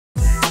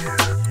Hello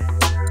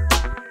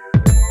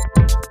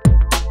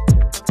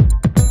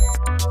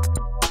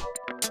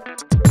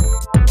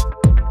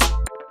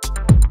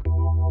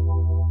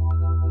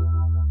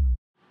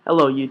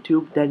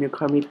YouTube, Daniel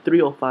Carmi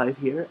 305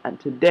 here, and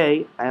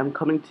today I am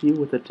coming to you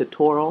with a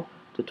tutorial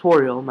in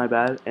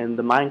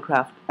the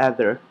Minecraft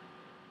Aether.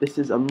 This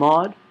is a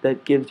mod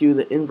that gives you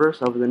the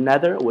inverse of the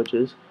Nether, which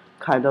is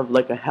kind of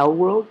like a hell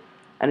world,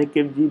 and it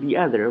gives you the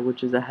Aether,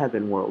 which is a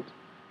heaven world.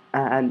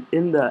 And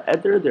in the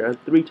Aether there are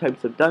three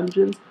types of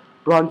dungeons: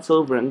 bronze,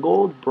 silver, and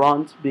gold,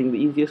 bronze being the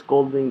easiest,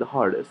 gold being the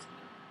hardest.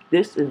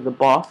 This is the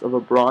boss of a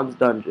bronze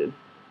dungeon,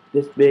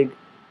 this big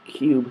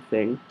cube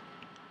thing.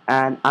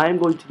 And I'm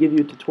going to give you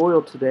a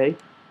tutorial today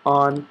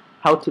on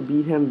how to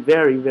beat him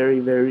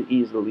very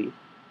easily.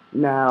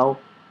 Now,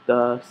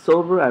 the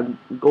silver and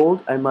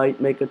gold, I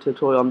might make a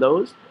tutorial on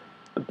those,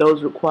 but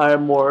those require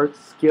more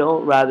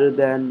skill rather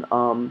than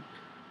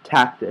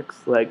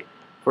tactics. Like,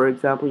 for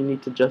example, you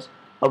need to just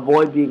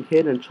avoid being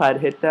hit and try to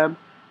hit them,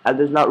 and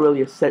there's not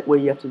really a set way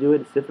you have to do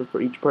it. It's different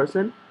for each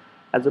person,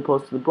 as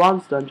opposed to the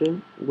bronze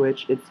dungeon,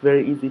 which it's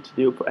very easy to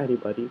do for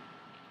anybody.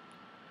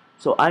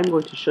 So I'm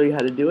going to show you how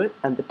to do it,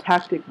 and the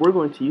tactic we're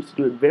going to use to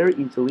do it very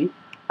easily.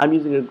 I'm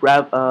using a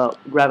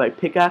gravite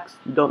pickaxe.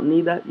 You don't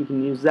need that. You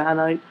can use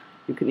zanite.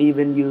 You can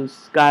even use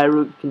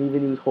skyroot. You can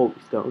even use holy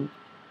stone.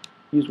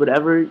 Use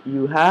whatever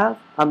you have.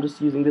 I'm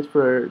just using this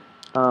for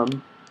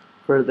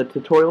the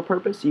tutorial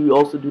purpose. You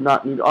also do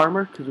not need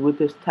armor, because with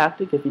this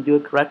tactic, if you do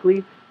it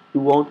correctly, you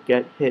won't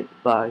get hit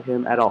by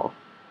him at all.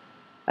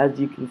 As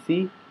you can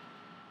see,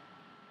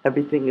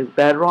 everything is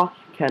bedrock.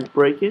 You can't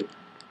break it,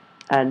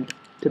 and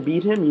to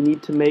beat him, you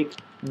need to make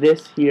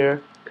this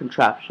here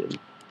contraption.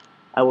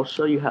 I will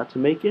show you how to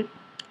make it.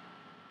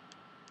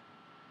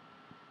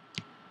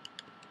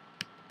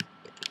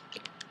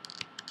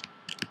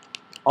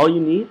 All you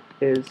need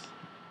is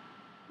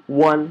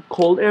one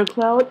cold air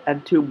cloud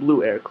and two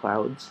blue air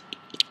clouds.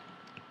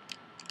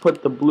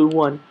 Put the blue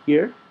one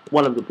here,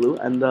 one of the blue,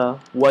 and the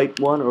white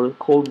one or the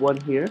cold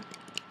one here.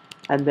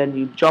 And then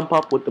you jump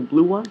up with the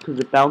blue one because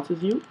it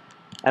bounces you,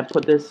 and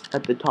put this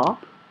at the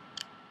top.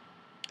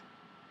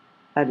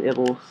 And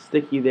it'll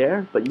stick you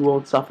there, but you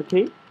won't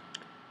suffocate.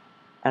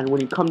 And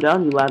when you come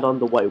down, you land on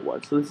the white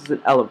one. So this is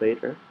an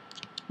elevator.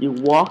 You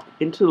walk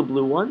into the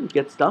blue one, you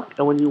get stuck,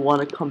 and when you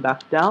want to come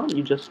back down,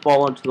 you just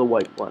fall onto the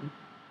white one.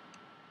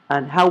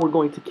 And how we're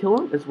going to kill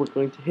him is we're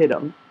going to hit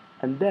him,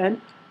 and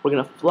then we're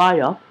going to fly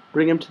up,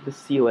 bring him to the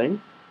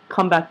ceiling,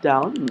 come back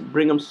down, and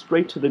bring him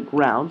straight to the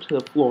ground, to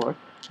the floor,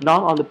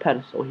 not on the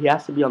pedestal. He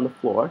has to be on the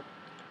floor.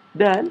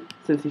 Then,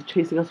 since he's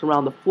chasing us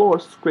around the floor,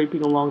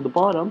 scraping along the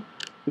bottom,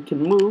 we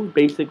can move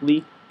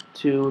basically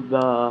to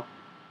the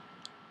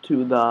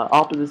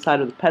opposite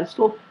side of the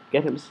pedestal,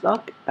 get him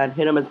stuck, and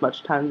hit him as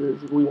much times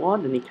as we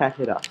want, and he can't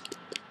hit us.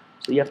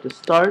 So you have to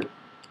start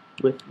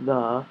with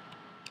the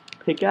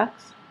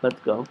pickaxe. Let's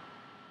go.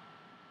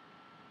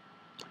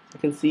 I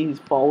can see he's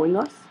following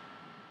us,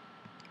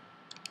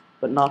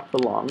 but not for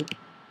long.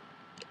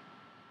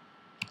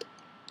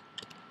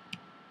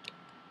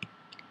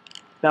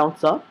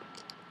 Bounce up,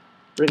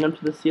 bring him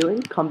to the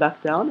ceiling, come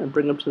back down, and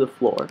bring him to the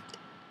floor.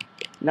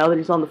 Now that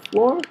he's on the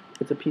floor,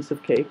 it's a piece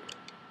of cake.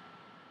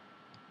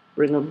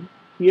 Bring him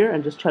here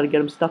and just try to get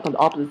him stuck on the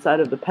opposite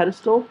side of the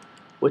pedestal,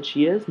 which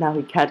he is. Now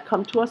he can't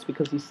come to us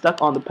because he's stuck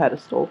on the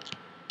pedestal.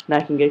 Now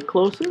I can get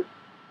closer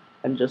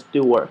and just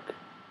do work.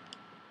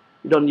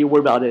 You don't need to worry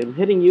about him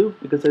hitting you,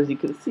 because as you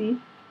can see,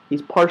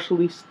 he's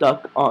partially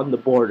stuck on the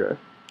border.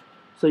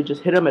 So you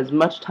just hit him as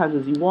much times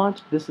as you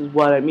want. This is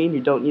what I mean. You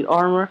don't need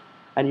armor,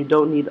 and you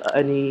don't need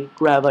any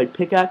gravite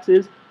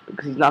pickaxes,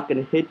 because he's not going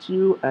to hit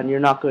you, and you're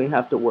not going to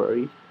have to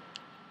worry.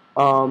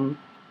 However,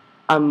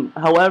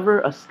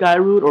 a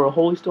skyroot or a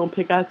holy stone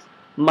pickaxe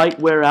might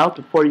wear out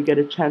before you get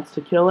a chance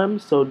to kill him,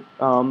 so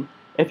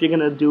if you're going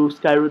to do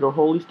skyroot or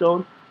holy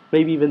stone,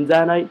 maybe even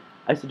zanite,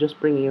 I suggest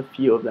bringing a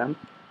few of them.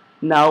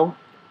 Now,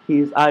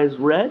 his eye is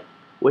red,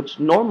 which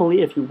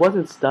normally, if he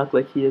wasn't stuck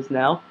like he is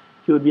now,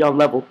 he would be on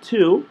level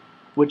 2,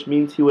 which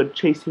means he would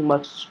chase you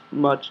much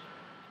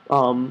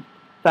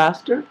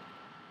faster,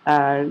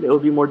 and it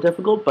would be more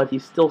difficult, but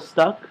he's still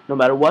stuck no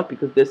matter what,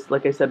 because this,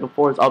 like I said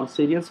before, is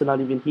obsidian, so not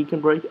even he can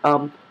break,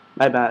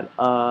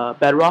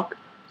 bedrock,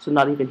 so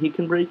not even he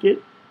can break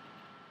it.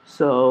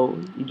 So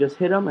you just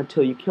hit him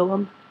until you kill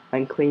him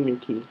and claim your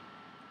key.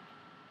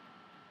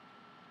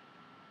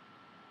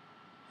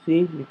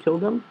 See, you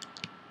killed him.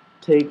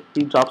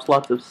 He drops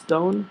lots of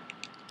stone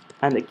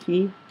and a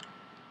key.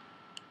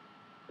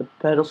 The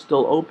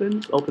pedestal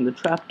opens, open the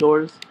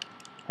trapdoors,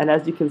 and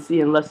as you can see,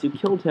 unless you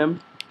killed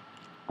him,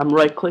 I'm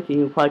right clicking,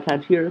 you probably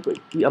can't hear it, but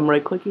I'm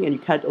right clicking and you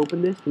can't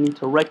open this. You need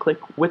to right click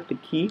with the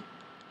key,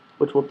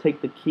 which will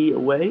take the key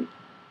away.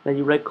 Then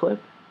you right click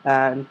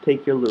and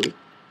take your loot.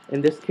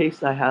 In this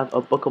case, I have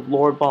a Book of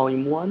Lore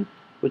Volume 1,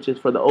 which is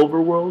for the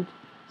overworld,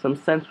 some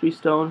sentry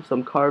stone,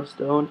 some carved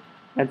stone,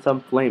 and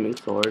some flaming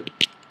sword.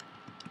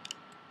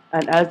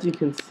 And as you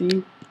can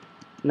see,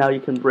 now you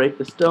can break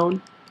the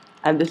stone,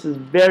 and this is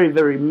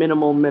very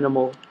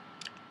minimal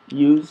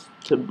used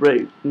to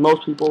break.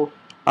 Most people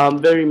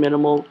Very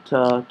minimal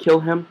to kill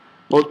him.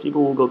 Most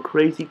people will go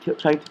crazy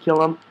trying to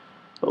kill him,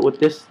 but with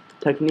this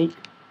technique,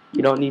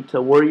 you don't need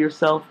to worry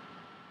yourself.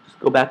 Just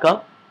go back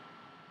up,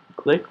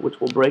 click, which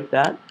will break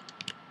that.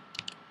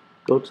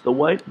 Go to the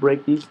white,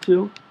 break these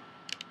two,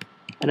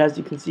 and as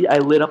you can see, I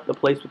lit up the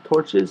place with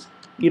torches.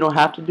 You don't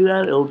have to do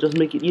that, it'll just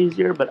make it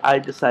easier, but I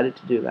decided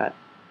to do that.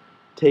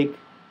 Take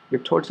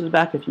your torches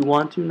back if you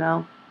want to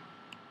now,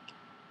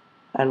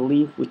 and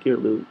leave with your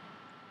loot.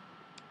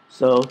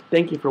 So,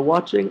 thank you for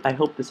watching, I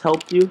hope this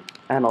helped you,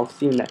 and I'll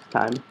see you next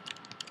time.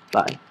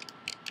 Bye.